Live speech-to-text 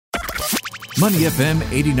Money FM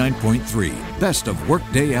 89.3, best of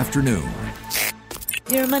workday afternoon.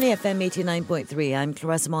 Here on Money FM 89.3, I'm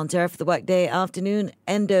Clarissa Montero for the Workday Afternoon.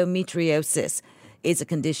 Endometriosis is a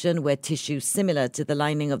condition where tissue similar to the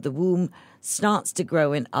lining of the womb starts to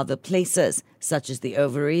grow in other places, such as the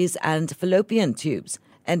ovaries and fallopian tubes.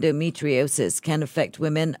 Endometriosis can affect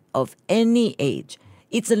women of any age.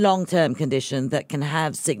 It's a long-term condition that can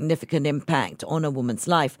have significant impact on a woman's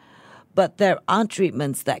life, but there are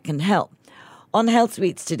treatments that can help. On Health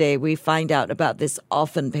Suites today, we find out about this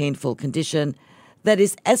often painful condition that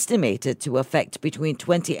is estimated to affect between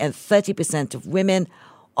 20 and 30% of women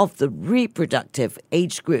of the reproductive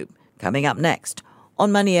age group. Coming up next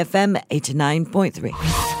on Money FM 89.3.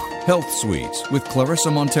 Health Suites with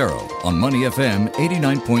Clarissa Montero on Money FM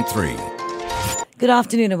 89.3. Good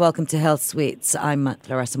afternoon and welcome to Health Suites. I'm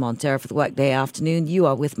Clarissa Montero for the Workday Afternoon. You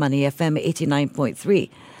are with Money FM 89.3.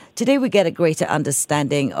 Today we get a greater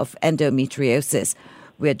understanding of endometriosis.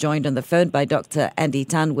 We're joined on the phone by Dr. Andy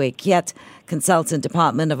Tan Wei Kiat, Consultant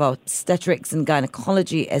Department of Obstetrics and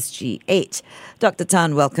Gynecology, SG8. Dr.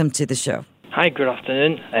 Tan, welcome to the show. Hi, good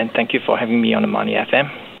afternoon, and thank you for having me on the Money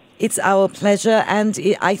FM. It's our pleasure, and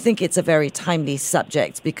I think it's a very timely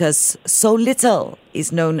subject because so little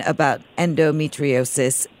is known about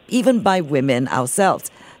endometriosis, even by women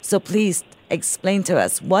ourselves. So please explain to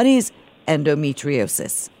us, what is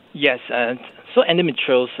endometriosis? Yes, so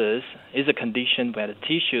endometriosis is a condition where the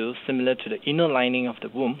tissue similar to the inner lining of the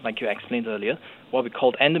womb, like you explained earlier, what we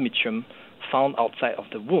call endometrium, found outside of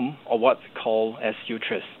the womb, or what we call as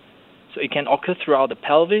uterus. So it can occur throughout the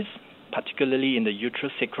pelvis, particularly in the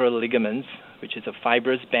uterosacral ligaments, which is a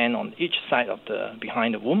fibrous band on each side of the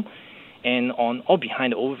behind the womb, and on or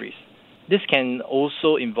behind the ovaries. This can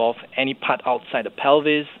also involve any part outside the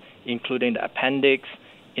pelvis, including the appendix,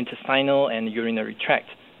 intestinal and urinary tract.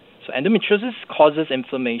 So endometriosis causes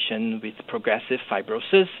inflammation with progressive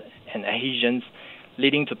fibrosis and adhesions,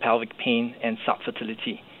 leading to pelvic pain and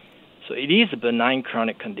subfertility. So it is a benign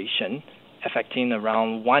chronic condition affecting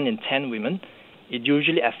around 1 in 10 women. It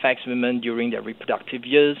usually affects women during their reproductive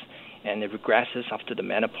years, and it regresses after the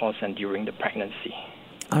menopause and during the pregnancy.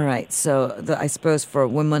 All right. So I suppose for a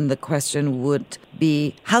woman, the question would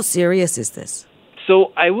be, how serious is this?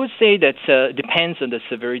 So I would say that depends on the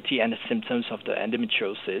severity and the symptoms of the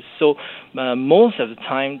endometriosis. So most of the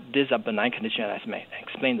time, these are benign conditions, as I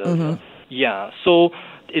explained earlier. Yeah, so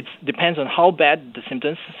it depends on how bad the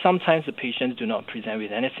symptoms. Sometimes the patients do not present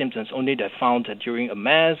with any symptoms, only they found that during a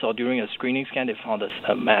mass or during a screening scan, they found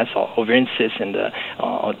a mass or ovarian cyst in the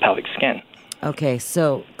pelvic scan. Okay,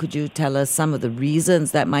 so could you tell us some of the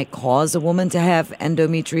reasons that might cause a woman to have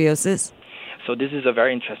endometriosis? So this is a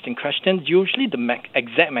very interesting question. Usually the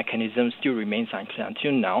exact mechanism still remains unclear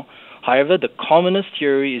until now. However, the commonest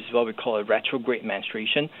theory is what we call a retrograde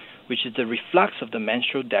menstruation, which is the reflux of the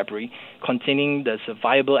menstrual debris containing the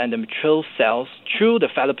viable endometrial cells through the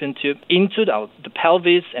fallopian tube into the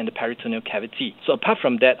pelvis and the peritoneal cavity. So apart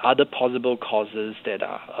from that, other possible causes that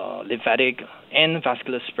are lymphatic and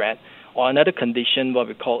vascular spread, or another condition, what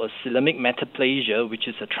we call a coelomic metaplasia, which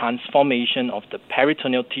is a transformation of the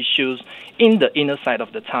peritoneal tissues in the inner side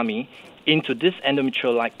of the tummy into this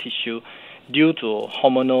endometrial-like tissue due to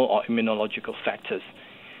hormonal or immunological factors.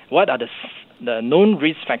 What are the known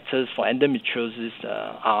risk factors for endometriosis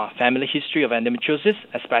are family history of endometriosis,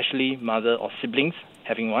 especially mother or siblings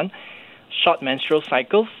having one, short menstrual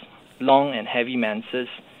cycles, long and heavy menses,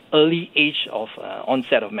 early age of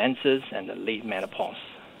onset of menses, and the late menopause.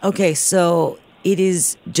 Okay, so it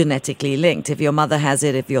is genetically linked. If your mother has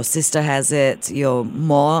it, if your sister has it, you're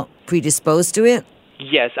more predisposed to it?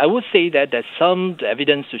 Yes, I would say that there's some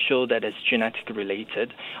evidence to show that it's genetically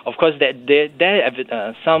related. Of course, there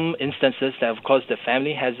are some instances that, of course, the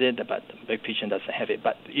family has it, but the patient doesn't have it.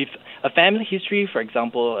 But if a family history, for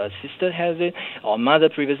example, a sister has it or mother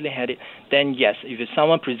previously had it, then yes, if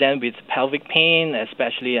someone presents with pelvic pain,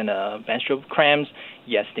 especially in menstrual cramps,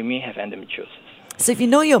 yes, they may have endometriosis. So if you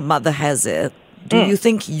know your mother has it, do you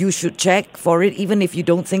think you should check for it even if you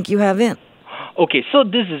don't think you have it? Okay, so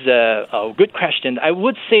this is a good question. I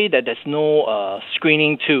would say that there's no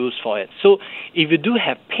screening tools for it. So if you do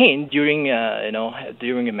have pain during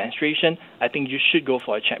during a menstruation, I think you should go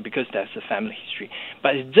for a check because that's a family history.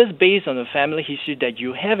 But it's just based on the family history that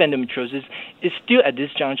you have endometriosis, it's still at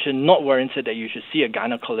this juncture not warranted that you should see a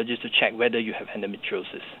gynecologist to check whether you have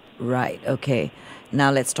endometriosis. Right, okay. Now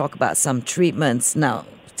let's talk about some treatments. Now,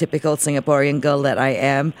 typical Singaporean girl that I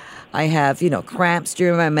am, I have, cramps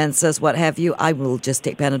during my menses, what have you. I will just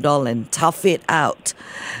take Panadol and tough it out.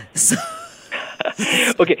 So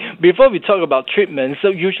Okay, before we talk about treatment, so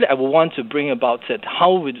usually I would want to bring about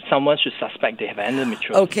how would someone should suspect they have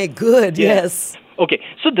endometriosis. Okay, good, Yeah. yes. Okay,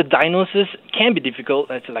 so the diagnosis can be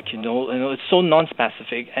difficult, as like you know, it's so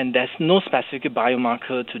non-specific, and there's no specific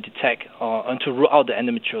biomarker to detect and to rule out the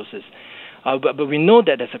endometriosis. But we know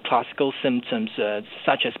that there's a classical symptoms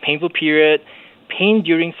such as painful period, pain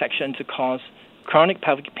during sexual intercourse, chronic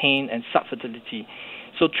pelvic pain, and subfertility.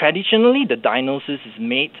 So traditionally, the diagnosis is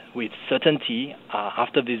made with certainty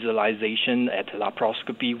after visualization at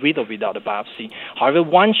laparoscopy with or without a biopsy. However,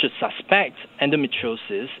 one should suspect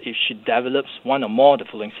endometriosis if she develops one or more of the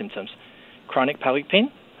following symptoms: chronic pelvic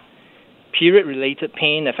pain, period-related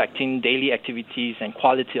pain affecting daily activities and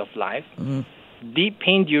quality of life, deep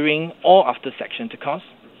pain during or after sexual intercourse,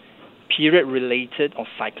 period-related or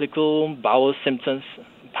cyclical bowel symptoms,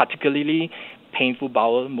 particularly painful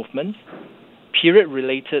bowel movements,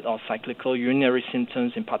 period-related or cyclical urinary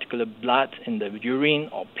symptoms, in particular blood in the urine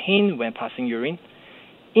or pain when passing urine,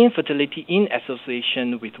 infertility in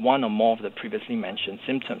association with one or more of the previously mentioned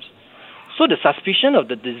symptoms. So the suspicion of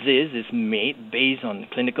the disease is made based on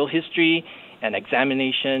clinical history and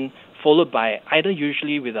examination, followed by either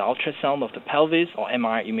usually with an ultrasound of the pelvis or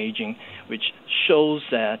MRI imaging, which shows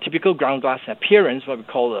typical ground glass appearance, what we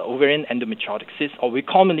call ovarian endometriotic cyst, or we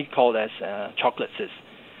commonly call as chocolate cyst.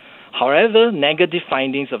 However, negative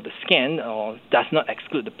findings of the scan does not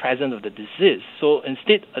exclude the presence of the disease. So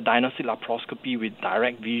instead, a diagnostic laparoscopy with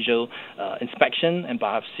direct visual inspection and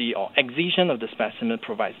biopsy or excision of the specimen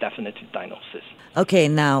provides definitive diagnosis. Okay,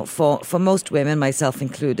 now for most women, myself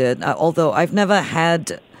included, although I've never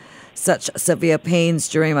had such severe pains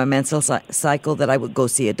during my menstrual cycle that I would go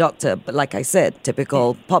see a doctor. But like I said,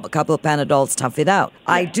 typical pop a couple of Panadols, tough it out.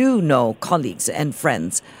 Yeah. I do know colleagues and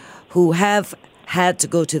friends who have had to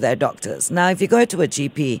go to their doctors. Now, if you go to a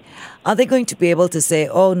GP, are they going to be able to say,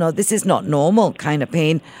 oh, no, this is not normal kind of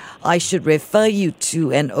pain, I should refer you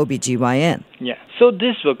to an OBGYN? Yeah, so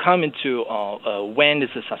this will come into when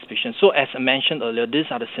there's a suspicion. So as I mentioned earlier, these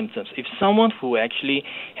are the symptoms. If someone who actually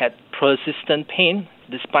had persistent pain,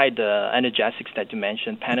 despite the analgesics that you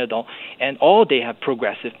mentioned, Panadol, or they have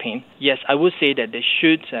progressive pain, yes, I would say that they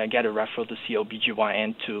should get a referral to see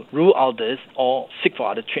OBGYN to rule out this or seek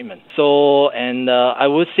for other treatment. So, and I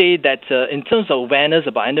would say that in terms of awareness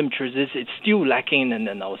about endometriosis, it's still lacking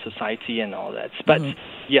in our society and all that. But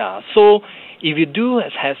yeah, so if you do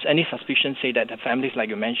have any suspicion, say that the families, like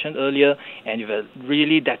you mentioned earlier, and you have a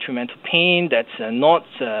really detrimental pain that's not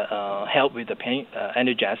helped with the pain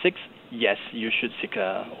analgesics, yes, you should seek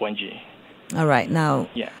a ONG. All right. Now,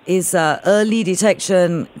 is early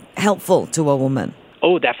detection helpful to a woman?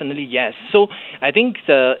 Oh, definitely, yes. So I think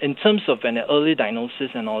in terms of an early diagnosis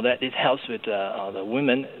and all that, it helps with the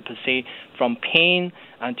women, per se, from pain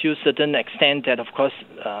until a certain extent that, of course,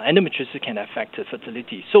 endometriosis can affect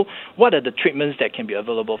fertility. So what are the treatments that can be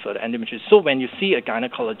available for the endometriosis? So when you see a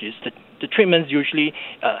gynecologist, the treatments usually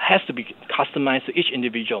has to be customized to each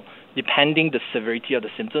individual, depending the severity of the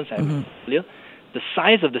symptoms, as earlier, the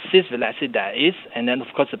size of the cyst velocity that is, and then, of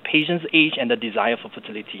course, the patient's age and the desire for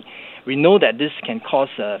fertility. We know that this can cause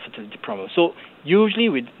fertility problems. So usually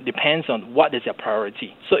it depends on what is their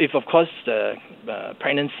priority. So if, of course, the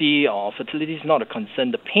pregnancy or fertility is not a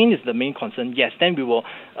concern, the pain is the main concern, yes, then we will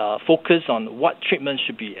focus on what treatment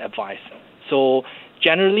should be advised. So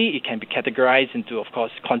generally, it can be categorized into, of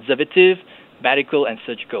course, conservative, medical, and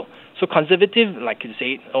surgical. So conservative, like you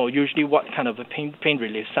say, or usually what kind of a pain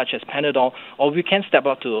relief, such as Panadol, or we can step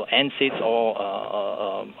up to NSAIDs or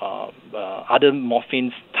other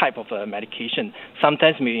morphine type of medication.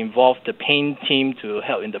 Sometimes we involve the pain team to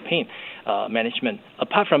help in the pain management.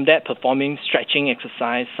 Apart from that, performing stretching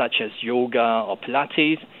exercise such as yoga or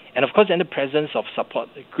Pilates, and of course, in the presence of support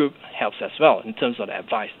group helps as well in terms of the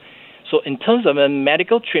advice. So in terms of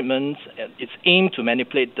medical treatments, it's aimed to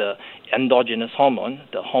manipulate the endogenous hormone,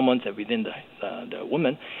 the hormones that within the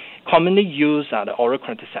woman. Commonly used are the oral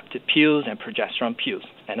contraceptive pills and progesterone pills.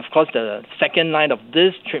 And of course, the second line of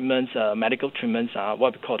these treatments, medical treatments, are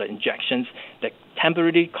what we call the injections that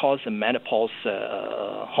temporarily cause the menopause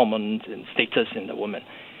hormone status in the woman.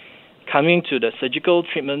 Coming to the surgical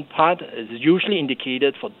treatment part, is usually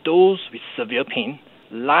indicated for those with severe pain,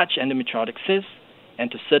 large endometriotic cysts, and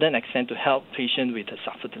to a certain extent to help patients with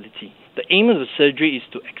subfertility. The aim of the surgery is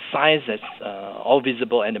to excise all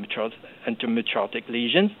visible endometriotic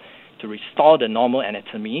lesions to restore the normal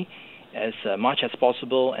anatomy as much as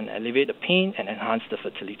possible and alleviate the pain and enhance the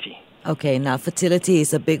fertility. Okay, now fertility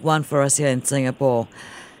is a big one for us here in Singapore.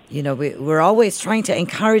 You know, we're always trying to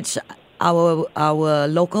encourage our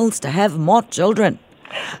locals to have more children.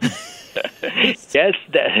 Yes,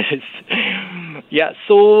 that is. Yeah,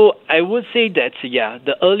 so I would say that,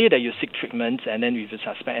 the earlier that you seek treatment and then if you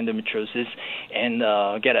suspect endometriosis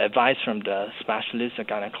and get advice from the specialist or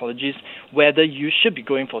gynecologist, whether you should be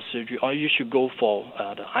going for surgery or you should go for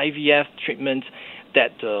the IVF treatment,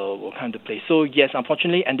 that will come into play. So yes,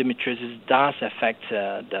 unfortunately, endometriosis does affect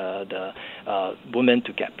the woman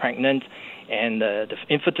to get pregnant, and the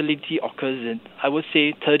infertility occurs in, I would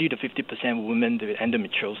say, 30 to 50% of women with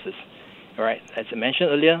endometriosis. All right, as I mentioned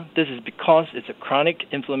earlier, this is because it's a chronic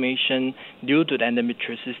inflammation due to the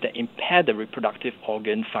endometriosis that impair the reproductive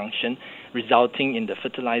organ function, resulting in the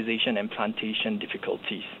fertilization and implantation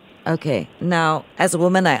difficulties. Okay, now, as a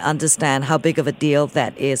woman, I understand how big of a deal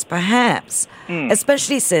that is, perhaps,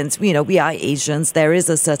 especially since, we are Asians, there is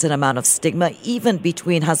a certain amount of stigma, even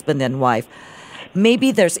between husband and wife.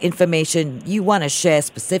 Maybe there's information you want to share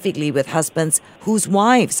specifically with husbands whose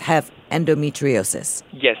wives have endometriosis.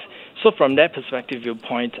 Yes. So from that perspective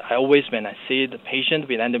viewpoint, I always, when I see the patient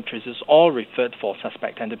with endometriosis all referred for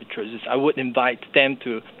suspect endometriosis, I would invite them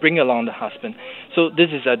to bring along the husband. So this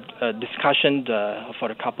is a discussion for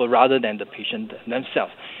the couple rather than the patient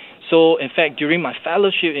themselves. So in fact, during my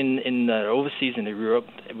fellowship in overseas in Europe,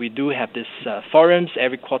 we do have these forums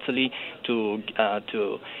every quarterly to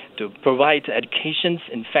provide educations.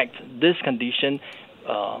 In fact, this condition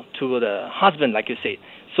to the husband, like you said,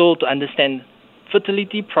 so to understand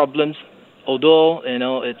fertility problems, although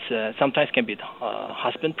it's sometimes can be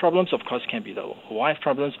husband problems, of course can be the wife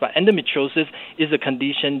problems, but endometriosis is a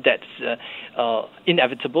condition that's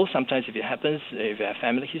inevitable. Sometimes if it happens, if you have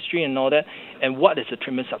family history and all that, and what is the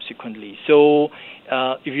treatment subsequently? So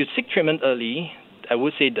if you seek treatment early, I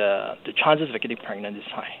would say the chances of getting pregnant is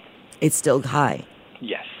high. It's still high?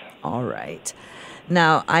 Yes. All right.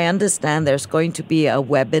 Now, I understand there's going to be a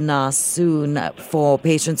webinar soon for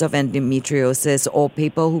patients of endometriosis or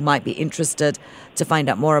people who might be interested to find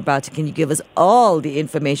out more about it. Can you give us all the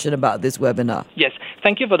information about this webinar? Yes,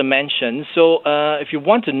 thank you for the mention. So if you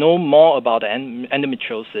want to know more about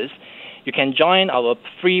endometriosis, you can join our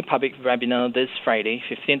free public webinar this Friday,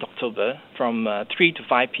 15th October, from 3 to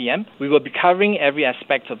 5 p.m. We will be covering every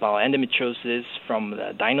aspect of our endometriosis, from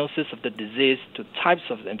the diagnosis of the disease to types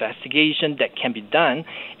of investigation that can be done,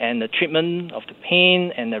 and the treatment of the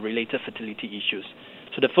pain and the related fertility issues.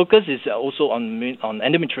 So the focus is also on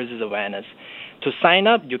endometriosis awareness. To sign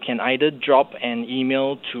up, you can either drop an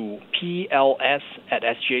email to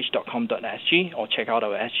pls@sgh.com.sg or check out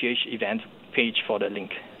our SGH event page for the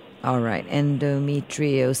link. All right.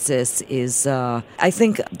 Endometriosis is, I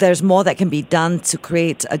think there's more that can be done to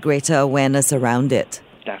create a greater awareness around it.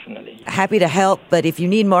 Definitely. Happy to help, but if you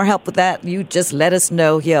need more help with that, you just let us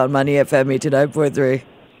know here on Money FM 89.3.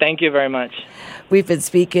 Thank you very much. We've been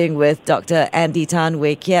speaking with Dr. Andy Tan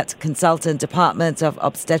Wei Kiat, Consultant Department of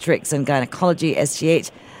Obstetrics and Gynecology,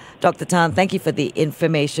 SGH. Dr. Tan, thank you for the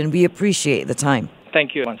information. We appreciate the time.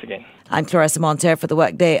 Thank you once again. I'm Clarissa Montero for the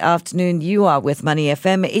Workday Afternoon. You are with Money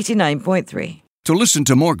FM 89.3. To listen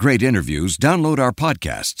to more great interviews, download our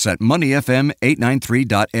podcasts at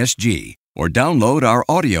moneyfm893.sg or download our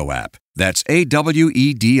audio app. That's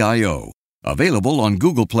AWEDIO. Available on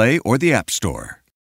Google Play or the App Store.